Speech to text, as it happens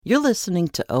You're listening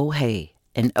to Oh Hey,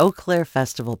 an Eau Claire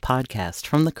Festival podcast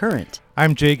from The Current.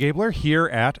 I'm Jay Gabler here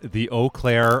at the Eau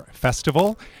Claire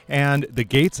Festival, and the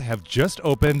gates have just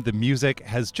opened. The music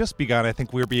has just begun. I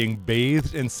think we're being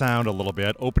bathed in sound a little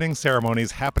bit. Opening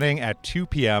ceremonies happening at 2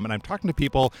 p.m., and I'm talking to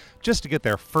people just to get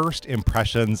their first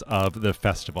impressions of the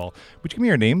festival. Would you give me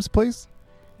your names, please?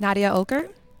 Nadia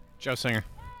Olkert. Joe Singer.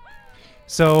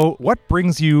 So what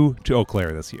brings you to Eau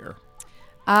Claire this year?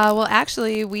 Well,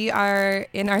 actually, we are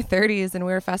in our 30s and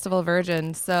we're festival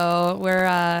virgins, so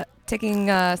we're ticking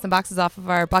some boxes off of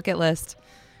our bucket list.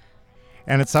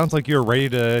 And it sounds like you're ready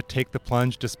to take the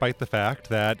plunge despite the fact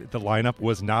that the lineup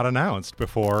was not announced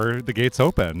before the gates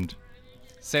opened.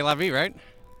 C'est la vie, right?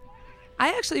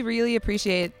 I actually really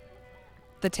appreciate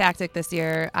the tactic this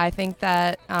year. I think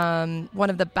that one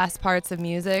of the best parts of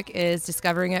music is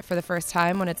discovering it for the first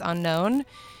time when it's unknown.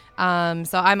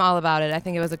 So I'm all about it. I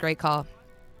think it was a great call.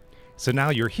 So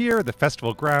now you're here at the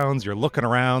festival grounds, you're looking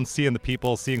around, seeing the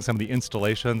people, seeing some of the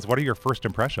installations. What are your first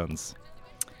impressions?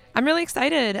 I'm really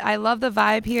excited. I love the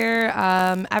vibe here.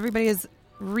 Everybody is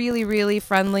really, really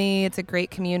friendly. It's a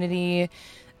great community.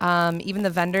 Even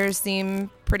the vendors seem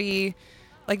pretty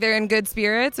like they're in good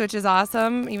spirits, which is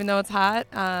awesome, even though it's hot.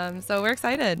 So we're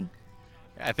excited.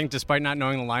 I think despite not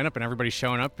knowing the lineup and everybody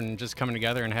showing up and just coming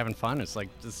together and having fun, it's like,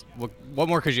 just what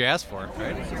more could you ask for,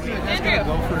 right?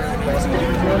 Andrew.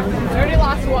 Already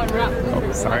lost one.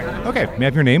 Oh, sorry. Okay, may I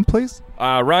have your name, please?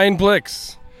 Ryan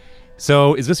Blix.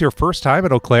 So is this your first time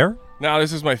at Eau Claire? No,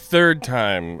 this is my third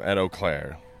time at Eau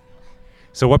Claire.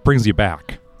 So what brings you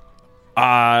back?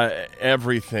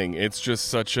 Everything. It's just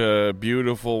such a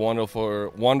beautiful,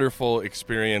 wonderful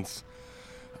experience.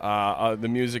 The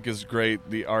music is great.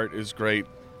 The art is great.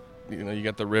 You know, you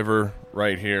got the river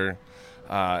right here,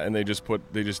 and they just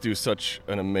do such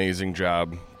an amazing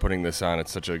job putting this on.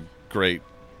 It's such a great,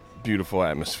 beautiful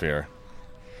atmosphere.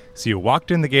 So you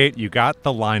walked in the gate. You got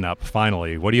the lineup.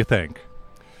 Finally, what do you think?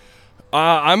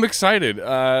 I'm excited.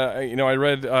 I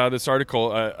read this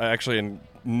article. Actually, a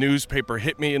newspaper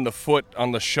hit me in the foot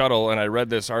on the shuttle, and I read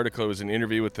this article. It was an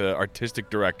interview with the artistic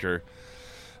director.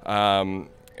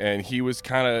 And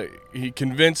he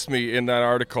convinced me in that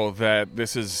article that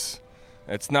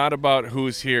it's not about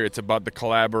who's here, it's about the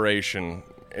collaboration.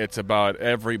 It's about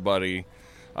everybody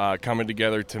coming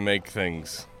together to make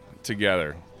things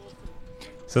together.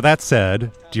 So that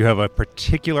said, do you have a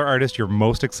particular artist you're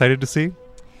most excited to see?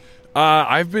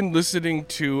 I've been listening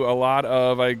to a lot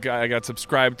of, I got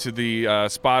subscribed to the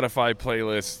Spotify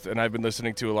playlist, and I've been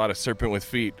listening to a lot of Serpent with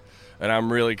Feet. And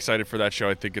I'm really excited for that show.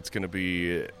 I think it's going to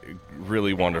be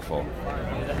really wonderful.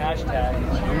 The hashtag.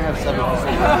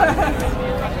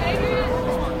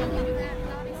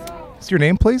 What's your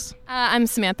name, please? I'm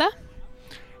Samantha.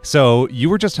 So you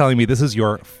were just telling me this is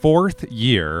your fourth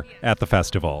year at the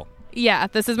festival. Yeah,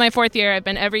 this is my fourth year. I've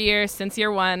been every year since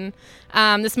year one.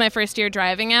 This is my first year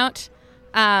driving out.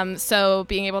 So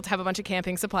being able to have a bunch of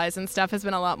camping supplies and stuff has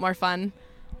been a lot more fun.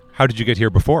 How did you get here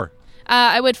before?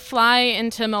 I would fly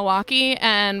into Milwaukee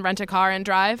and rent a car and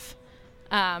drive.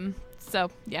 So,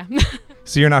 yeah.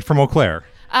 So you're not from Eau Claire?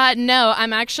 No,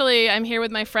 I'm here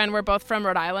with my friend. We're both from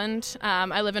Rhode Island.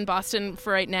 I live in Boston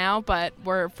for right now, but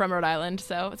we're from Rhode Island,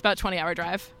 so it's about a 20-hour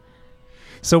drive.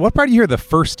 So what brought you here the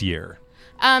first year?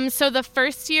 So the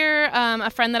first year, a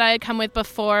friend that I had come with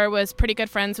before was pretty good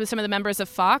friends with some of the members of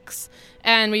Fox,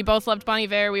 and we both loved Bon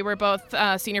Iver. We were both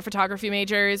senior photography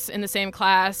majors in the same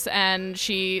class, and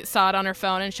she saw it on her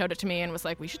phone and showed it to me and was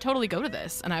like, we should totally go to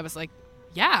this. And I was like,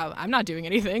 yeah, I'm not doing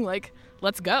anything. Like,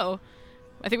 let's go.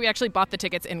 I think we actually bought the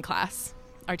tickets in class.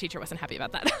 Our teacher wasn't happy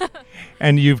about that.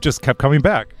 And you've just kept coming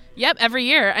back? Yep, every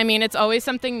year. I mean, it's always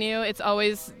something new. It's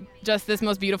always just this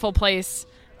most beautiful place.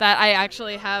 That I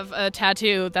actually have a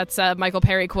tattoo that's a Michael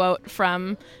Perry quote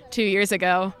from 2 years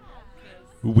ago.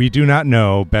 We do not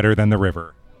know better than the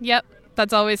river. Yep,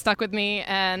 that's always stuck with me,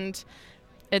 and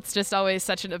it's just always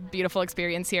such a beautiful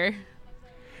experience here.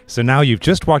 So now you've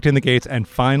just walked in the gates, and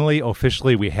finally,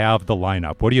 officially, we have the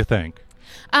lineup. What do you think?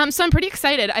 So I'm pretty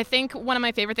excited. I think one of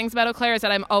my favorite things about Eau Claire is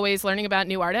that I'm always learning about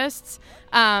new artists,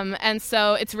 and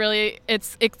so it's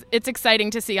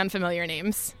exciting to see unfamiliar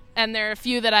names. And there are a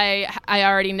few that I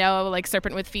already know, like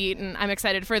Serpent with Feet, and I'm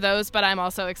excited for those, but I'm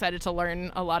also excited to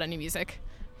learn a lot of new music.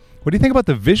 What do you think about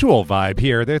the visual vibe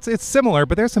here? It's similar,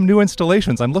 but there's some new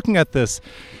installations. I'm looking at this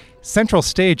central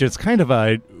stage. It's kind of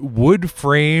a wood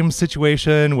frame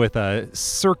situation with a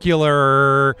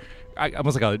circular,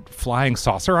 almost like a flying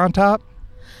saucer on top.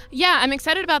 Yeah, I'm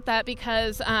excited about that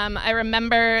because I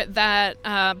remember that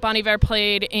Bon Iver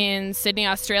played in Sydney,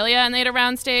 Australia, and they had a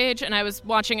round stage, and I was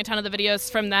watching a ton of the videos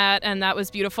from that, and that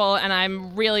was beautiful, and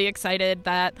I'm really excited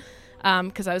that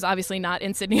because I was obviously not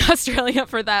in Sydney, Australia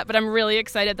for that. But I'm really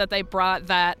excited that they brought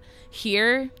that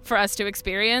here for us to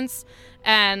experience.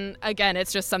 And again,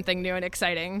 it's just something new and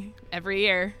exciting every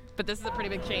year. But this is a pretty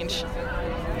big change. Tim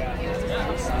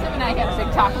and I got a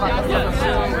big talk about this.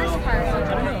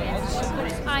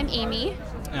 I'm Amy.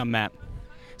 I'm Matt.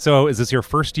 So is this your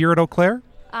first year at Eau Claire?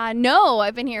 No,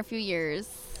 I've been here a few years.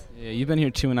 Yeah, you've been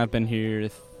here 2 and I've been here.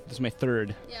 This is my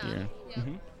 3rd year. Yeah.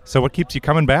 So what keeps you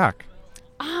coming back?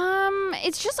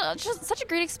 It's just such a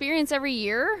great experience every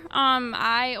year.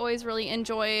 I always really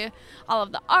enjoy all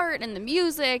of the art and the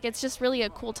music. It's just really a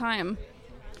cool time.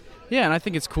 Yeah, and I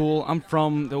think it's cool. I'm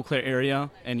from the Eau Claire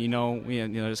area, and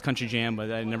there's Country Jam,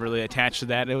 but I never really attached to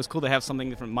that. It was cool to have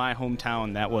something from my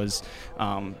hometown that was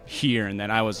here and that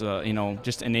I was,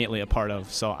 just innately a part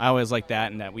of. So I always liked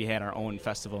that, and that we had our own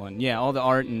festival. And yeah, all the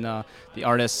art and the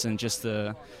artists and just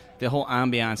the whole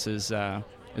ambiance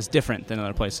is different than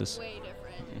other places. Way different.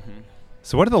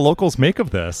 So what do the locals make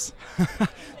of this?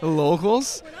 The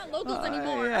locals? We're not locals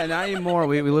anymore. Yeah, not anymore.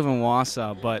 We live in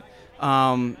Wausau, but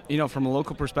from a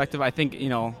local perspective, I think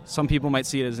some people might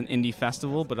see it as an indie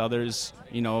festival, but others,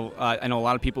 I know a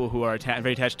lot of people who are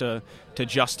very attached to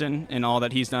Justin and all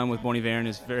that he's done with Bon Iver and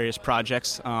his various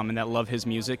projects, and that love his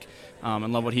music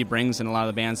and love what he brings and a lot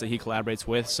of the bands that he collaborates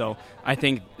with. So I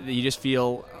think that you just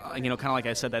feel, kind of like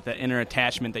I said, that inner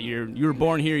attachment that you were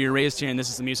born here, you're raised here, and this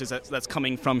is the music that's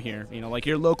coming from here. Like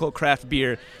your local craft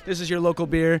beer. This is your local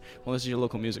beer. Well, this is your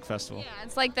local music festival. Yeah,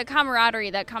 it's like the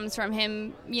camaraderie that comes from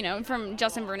him, from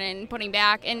Justin Vernon putting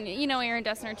back, and Aaron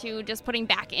Dessner too, just putting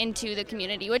back into the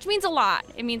community, which means a lot.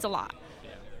 It means a lot.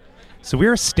 So we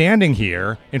are standing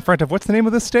here in front of, what's the name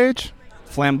of this stage?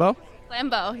 Flambeau.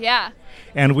 Flambeau, yeah.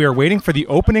 And we are waiting for the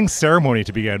opening ceremony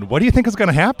to begin. What do you think is going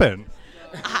to happen?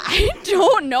 I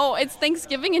don't know. It's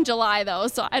Thanksgiving in July, though,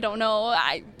 so I don't know.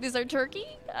 Is there turkey?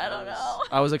 I don't know.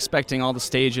 I was expecting all the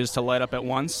stages to light up at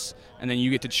once, and then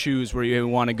you get to choose where you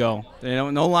want to go.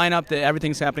 No lineup,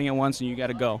 everything's happening at once, and you got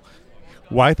to go.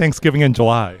 Why Thanksgiving in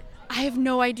July? I have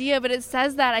no idea, but it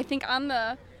says that, I think, on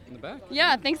the... In the back?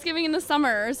 Yeah, Thanksgiving in the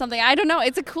summer or something. I don't know.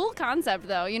 It's a cool concept,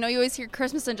 though. You always hear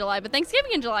Christmas in July, but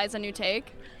Thanksgiving in July is a new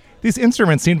take. These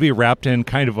instruments seem to be wrapped in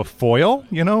kind of a foil.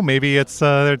 Maybe it's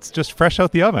just fresh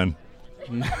out the oven.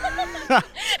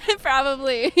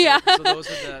 Probably, yeah. So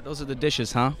those are the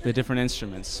dishes, huh? The different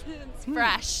instruments. It's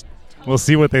fresh. We'll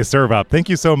see what they serve up. Thank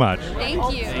you so much.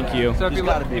 Thank you. Thank you. So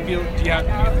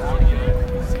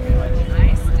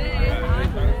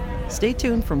Stay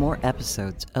tuned for more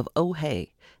episodes of Oh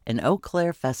Hey, an Eau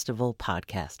Claire Festival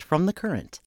podcast from The Current.